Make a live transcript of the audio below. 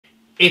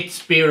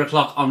It's beer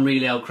o'clock on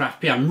Real Ale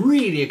Craft Beer. I'm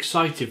really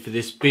excited for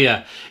this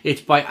beer.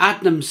 It's by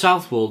Adnams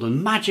Southwold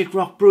and Magic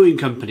Rock Brewing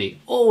Company.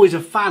 Always a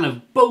fan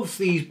of both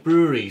these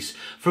breweries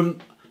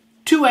from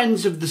two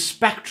ends of the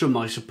spectrum,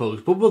 I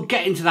suppose, but we'll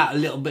get into that a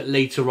little bit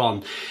later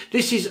on.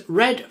 This is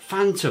Red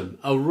Phantom,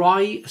 a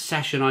rye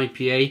session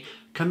IPA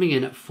coming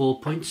in at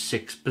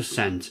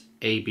 4.6%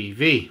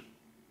 ABV.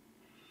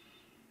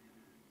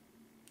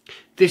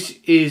 This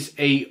is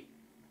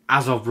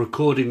as of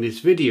recording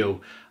this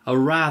video, a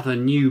rather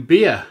new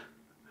beer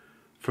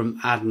from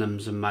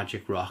Adnams and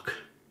Magic Rock.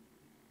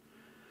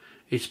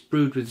 It's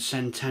brewed with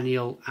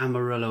Centennial,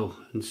 Amarillo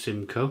and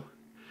Simcoe,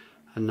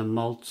 and the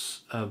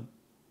malts are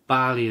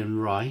barley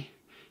and rye.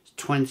 It's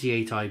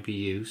 28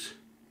 IBUs.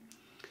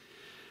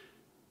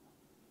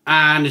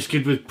 And it's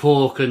good with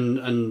pork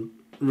and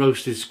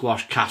roasted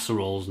squash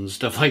casseroles and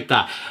stuff like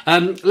that.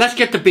 Let's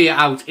get the beer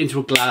out into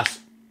a glass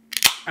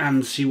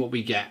and see what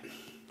we get.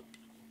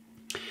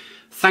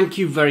 Thank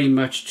you very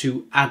much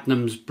to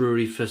Adnams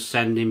Brewery for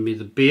sending me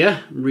the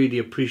beer. Really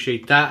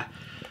appreciate that.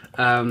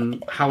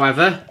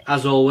 However,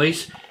 as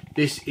always,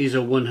 this is a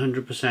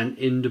 100%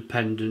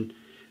 independent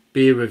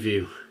beer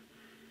review.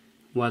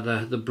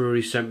 Whether the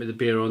brewery sent me the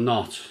beer or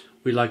not,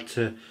 we like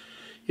to,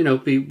 you know,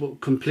 be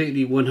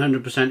completely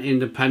 100%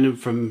 independent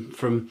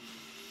from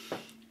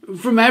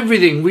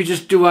everything. We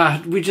just do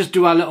our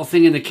little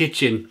thing in the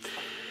kitchen.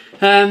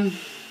 A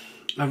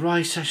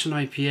rye session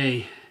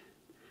IPA.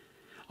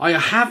 I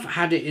have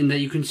had it in there.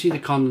 You can see the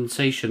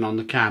condensation on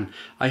the can.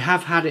 I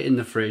have had it in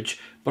the fridge,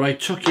 but I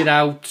took it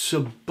out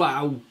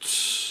about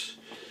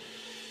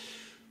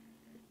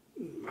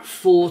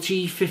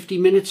 40-50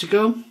 minutes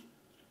ago.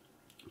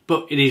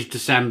 But it is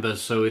December,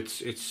 so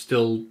it's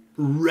still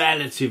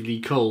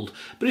relatively cold.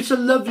 But it's a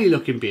lovely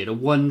looking beer, a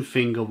one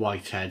finger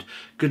whitehead.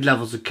 Good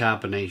levels of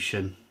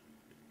carbonation.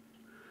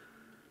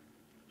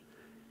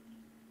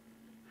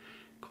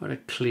 Quite a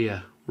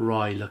clear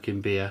rye looking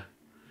beer.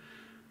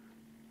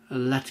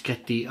 Let's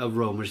get the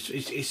aroma.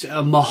 It's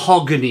a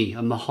mahogany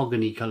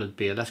coloured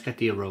beer. Let's get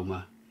the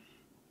aroma.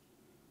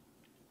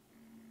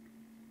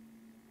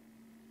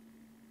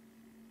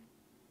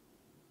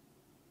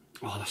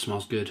 Oh, that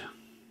smells good.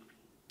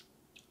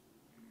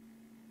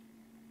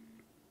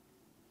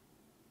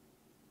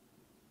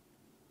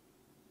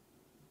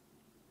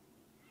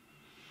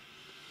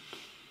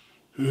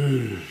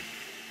 It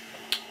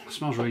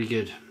smells really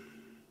good.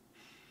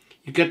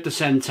 You get the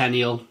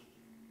Centennial.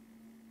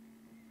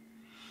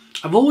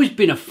 I've always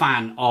been a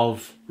fan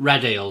of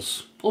red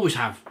ales. Always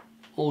have.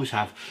 Always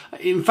have.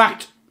 In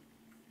fact,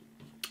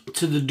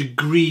 to the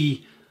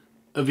degree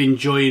of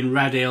enjoying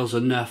red ales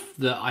enough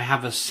that I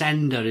have a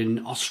sender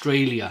in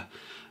Australia.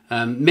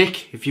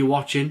 Mick, if you're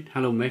watching,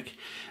 hello Mick.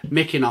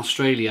 Mick in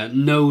Australia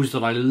knows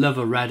that I love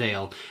a red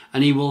ale,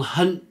 and he will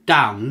hunt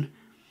down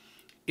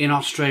in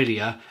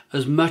Australia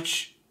as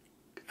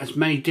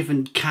many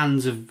different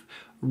cans of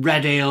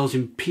red ales,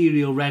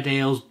 imperial red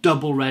ales,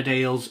 double red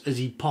ales as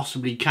he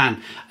possibly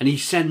can, and he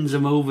sends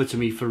them over to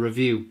me for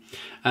review.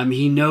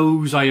 He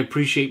knows I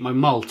appreciate my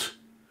malt,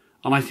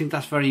 and I think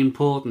that's very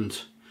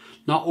important.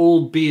 Not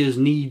all beers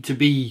need to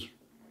be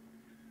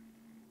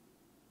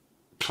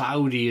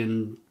cloudy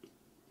and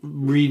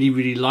really,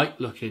 really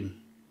light looking.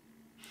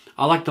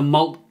 I like the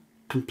malt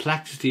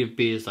complexity of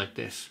beers like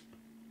this.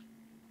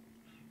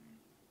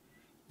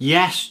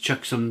 Yes,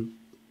 chuck some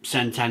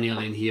Centennial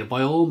in here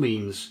by all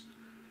means.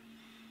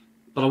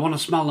 But I want to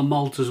smell the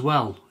malt as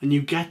well. And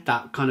you get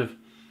that kind of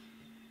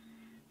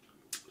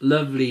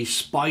lovely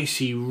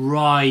spicy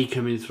rye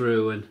coming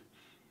through and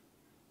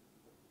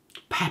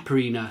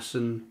pepperiness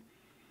and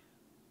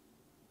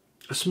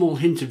a small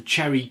hint of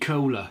cherry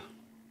cola.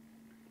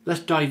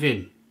 Let's dive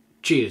in.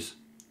 Cheers.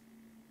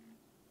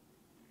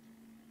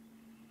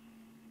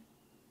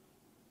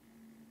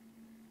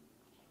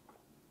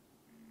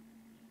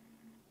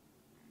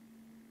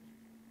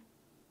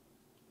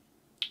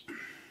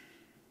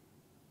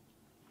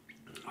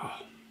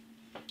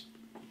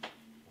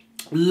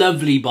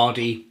 Lovely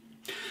body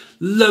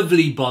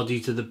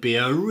to the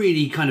beer.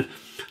 Really kind of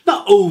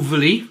not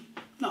overly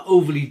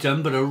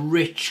done, but a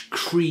rich,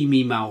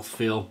 creamy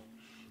mouthfeel.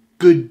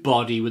 Good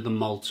body with the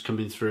malts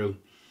coming through.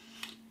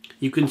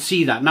 You can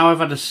see that. Now I've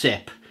had a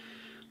sip.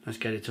 Let's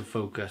get it to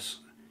focus.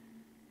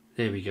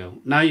 There we go.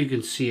 Now you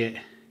can see it.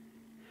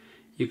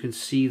 You can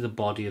see the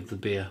body of the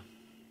beer.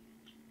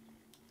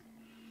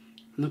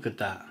 Look at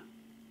that.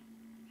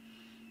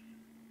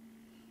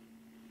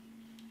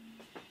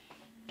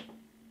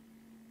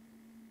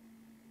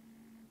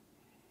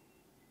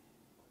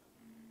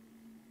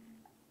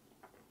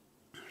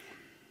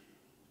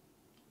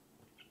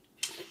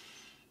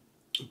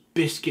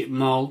 Biscuit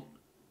malt,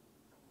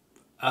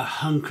 a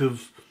hunk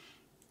of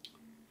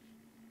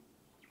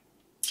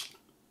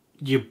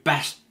your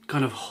best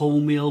kind of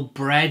wholemeal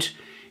bread.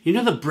 You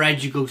know the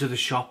bread you go to the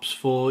shops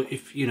for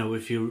if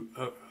you're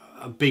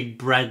a big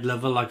bread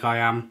lover like I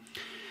am.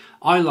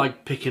 I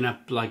like picking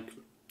up, like,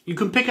 you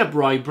can pick up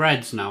rye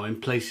breads now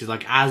in places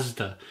like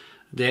Asda.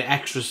 They're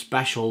extra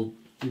special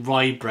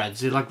rye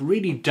breads. They're like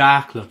really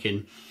dark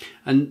looking,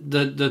 and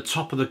the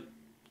top of the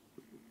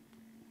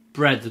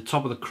bread, the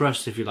top of the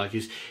crust, if you like,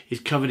 is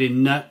covered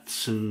in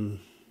nuts and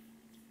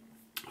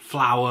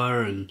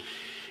flour, and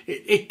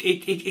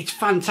it's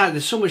fantastic.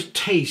 There's so much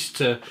taste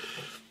to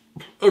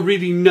a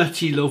really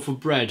nutty loaf of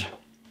bread,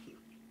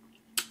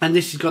 and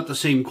this has got the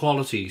same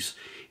qualities.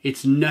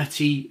 It's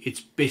nutty,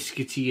 it's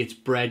biscuity, it's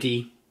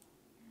bready,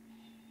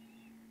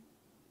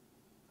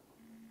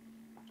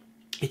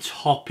 it's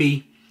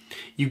hoppy.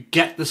 You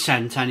get the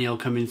Centennial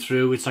coming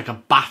through. It's like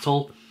a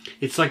battle.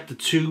 It's like the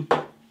two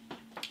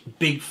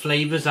big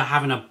flavours are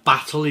having a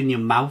battle in your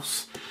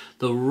mouth.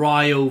 The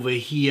rye over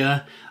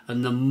here,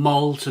 and the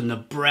malt and the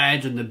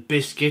bread and the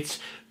biscuits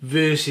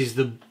versus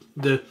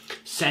the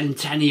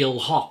Centennial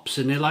hops,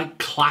 and they're like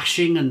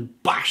clashing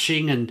and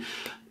bashing, and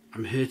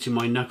I'm hurting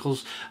my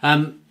knuckles.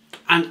 And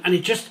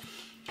it just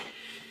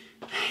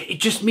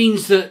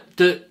means that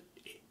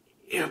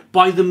you know,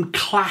 by them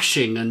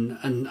clashing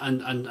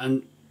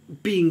and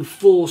being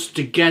forced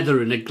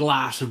together in a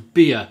glass of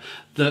beer,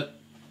 that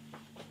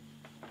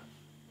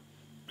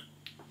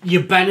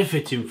you're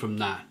benefiting from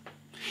that.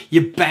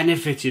 You're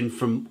benefiting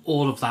from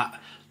all of that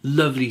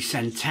lovely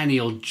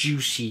Centennial,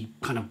 juicy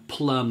kind of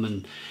plum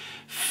and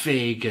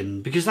fig,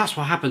 and because that's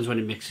what happens when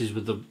it mixes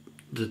with the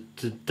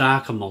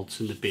darker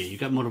malts in the beer. You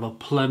get more of a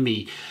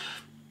plummy,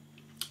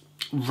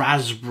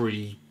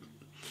 raspberry,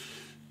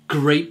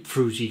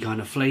 grapefruity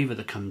kind of flavour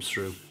that comes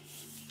through.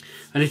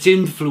 And it's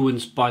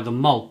influenced by the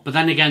malt. But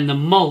then again, the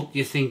malt,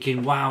 you're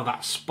thinking, wow,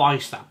 that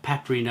spice, that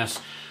pepperiness,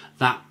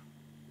 that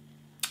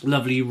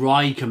lovely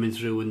rye coming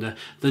through, and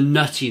the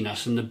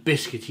nuttiness and the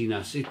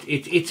biscuitiness.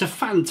 It's a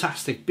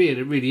fantastic beer,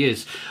 it really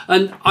is.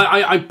 And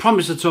I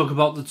promised to talk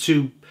about the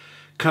two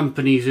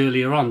companies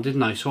earlier on,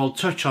 didn't I? So I'll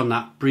touch on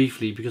that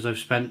briefly, because I've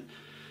spent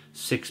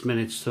 6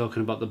 minutes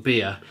talking about the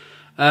beer.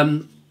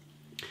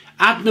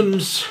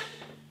 Adnams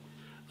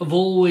have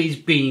always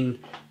been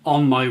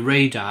on my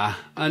radar,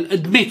 and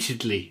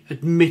admittedly,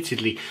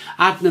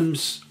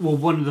 Adnams were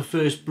one of the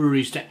first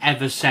breweries to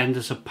ever send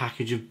us a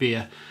package of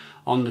beer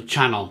on the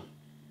channel.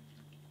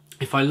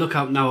 If I look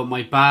out now at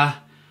my bar,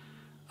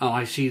 and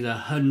I see the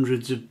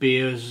hundreds of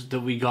beers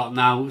that we got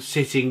now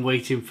sitting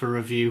waiting for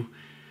review,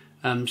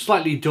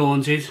 slightly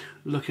daunted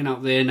looking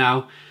out there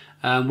now,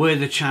 where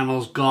the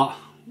channel's got,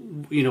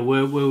 you know,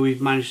 where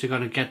we've managed to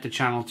kind of get the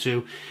channel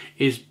to,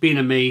 is been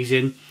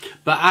amazing.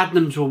 But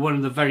Adnams were one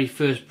of the very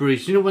first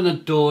breweries. You know, when the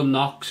door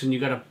knocks and you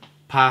got a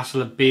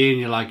parcel of beer and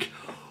you're like,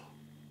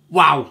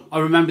 wow. I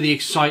remember the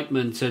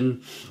excitement,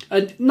 and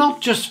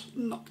not just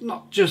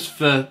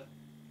for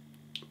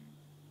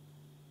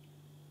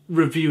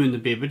reviewing the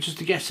beer, but just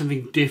to get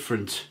something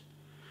different.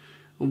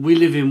 We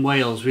live in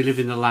Wales, we live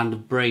in the land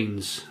of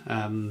brains,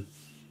 and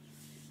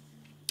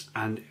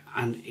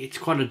it's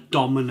quite a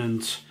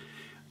dominant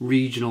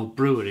regional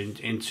brewer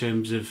in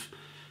terms of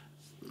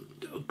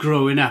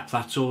growing up.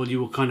 That's all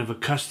you were kind of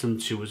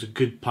accustomed to, was a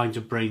good pint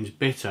of Brains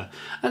bitter,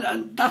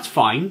 and that's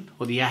fine,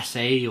 or the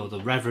SA or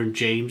the Reverend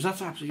James,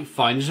 that's absolutely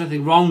fine. There's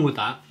nothing wrong with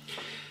that.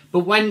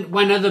 But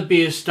when other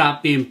beers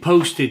start being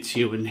posted to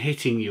you and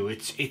hitting you,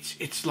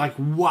 it's like,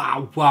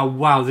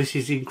 wow, this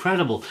is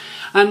incredible.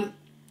 And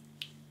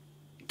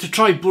to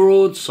try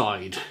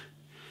Broadside,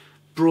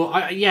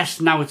 yes,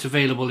 now it's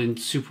available in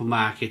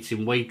supermarkets,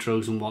 in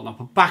Waitrose and whatnot,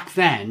 but back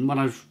then, when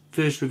I was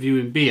first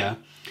reviewing beer,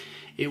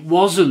 it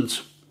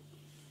wasn't.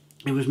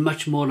 It was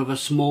much more of a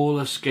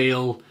smaller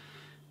scale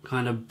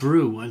kind of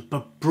brew,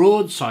 but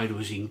Broadside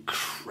was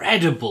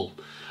incredible.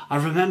 I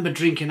remember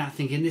drinking that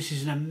thinking, this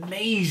is an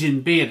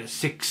amazing beer at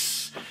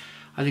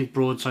I think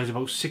Broadside's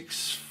about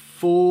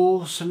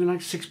 6.4, something like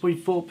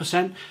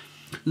 6.4%.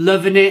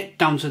 Loving it,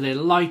 down to their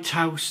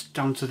Lighthouse,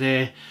 down to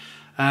their,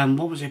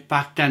 what was it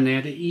back then? They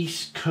had an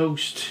East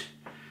Coast,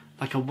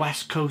 like a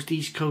West Coast,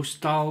 East Coast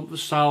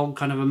style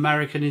kind of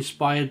American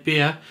inspired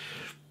beer.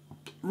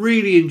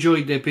 Really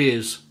enjoyed their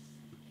beers,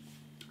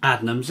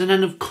 Adnams. And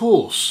then of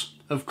course,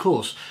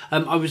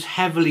 I was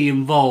heavily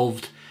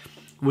involved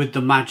with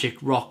the Magic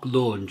Rock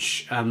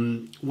launch.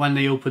 When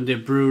they opened their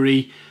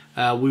brewery,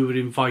 we were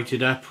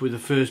invited up with the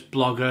first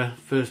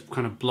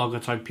kind of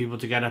blogger type people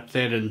to get up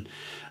there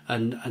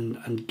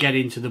and get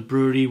into the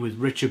brewery with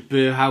Richard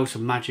Burhouse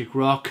of Magic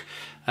Rock.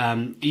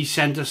 He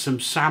sent us some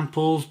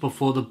samples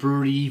before the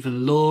brewery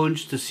even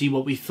launched to see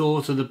what we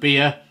thought of the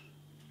beer.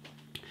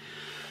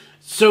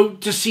 So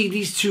to see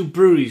these two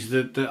breweries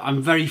that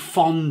I'm very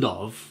fond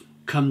of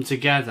come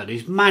together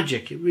is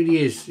magic. It really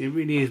is. It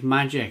really is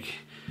magic.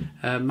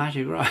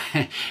 Magic,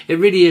 right? It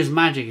really is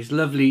magic. It's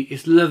lovely.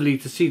 It's lovely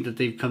to see that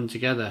they've come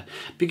together.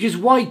 Because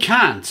why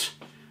can't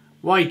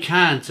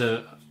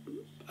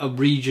a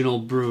regional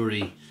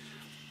brewery?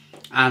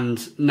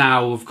 And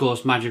now, of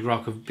course, Magic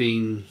Rock have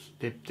been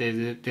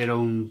they're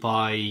owned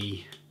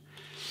by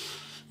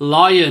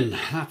Lion.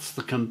 That's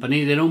the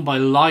company. They're owned by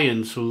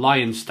Lion. So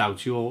Lion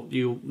Stout.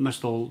 You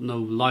must all know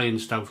Lion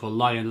Stout or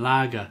Lion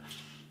Lager.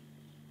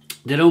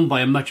 They're owned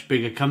by a much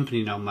bigger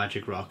company now,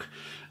 Magic Rock.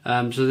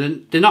 So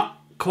they're not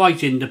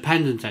quite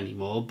independent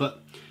anymore,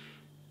 but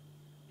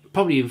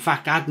probably in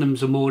fact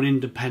Adnams are more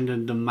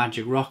independent than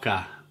Magic Rock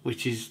are,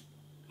 which is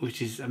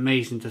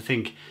amazing to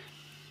think.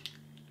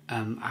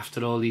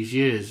 after all these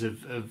years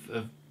of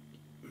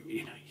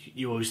you know,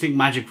 you always think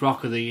Magic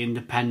Rock are the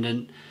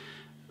independent,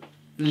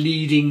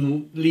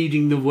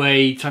 leading the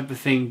way type of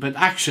thing, but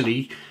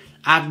actually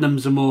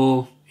Adnams are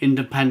more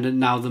independent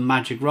now than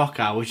Magic Rock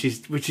are, which is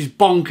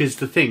bonkers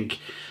to think.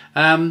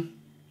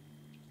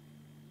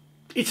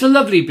 It's a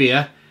lovely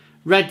beer.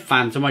 Red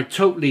fans, I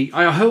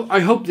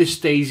hope this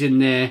stays in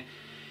there.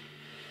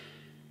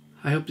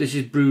 I hope this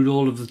is brewed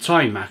all of the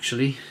time,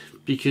 actually,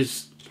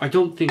 because I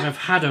don't think I've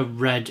had a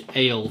red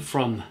ale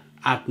from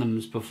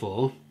Adnams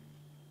before,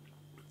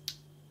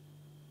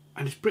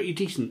 and it's pretty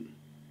decent.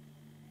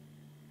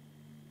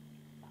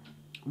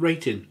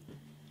 Rating: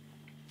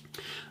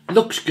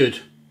 looks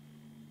good,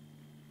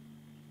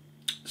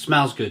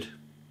 smells good,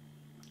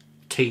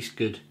 tastes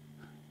good.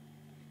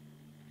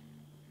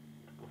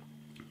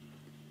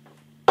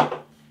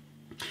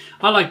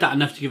 I like that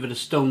enough to give it a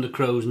Stone the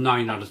Crows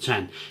 9 out of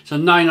 10. So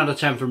 9 out of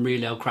 10 from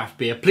Real Ale Craft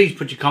Beer. Please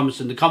put your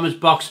comments in the comments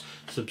box.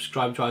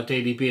 Subscribe to our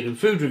daily beer and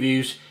food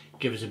reviews.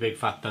 Give us a big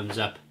fat thumbs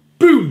up.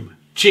 Boom!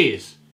 Cheers!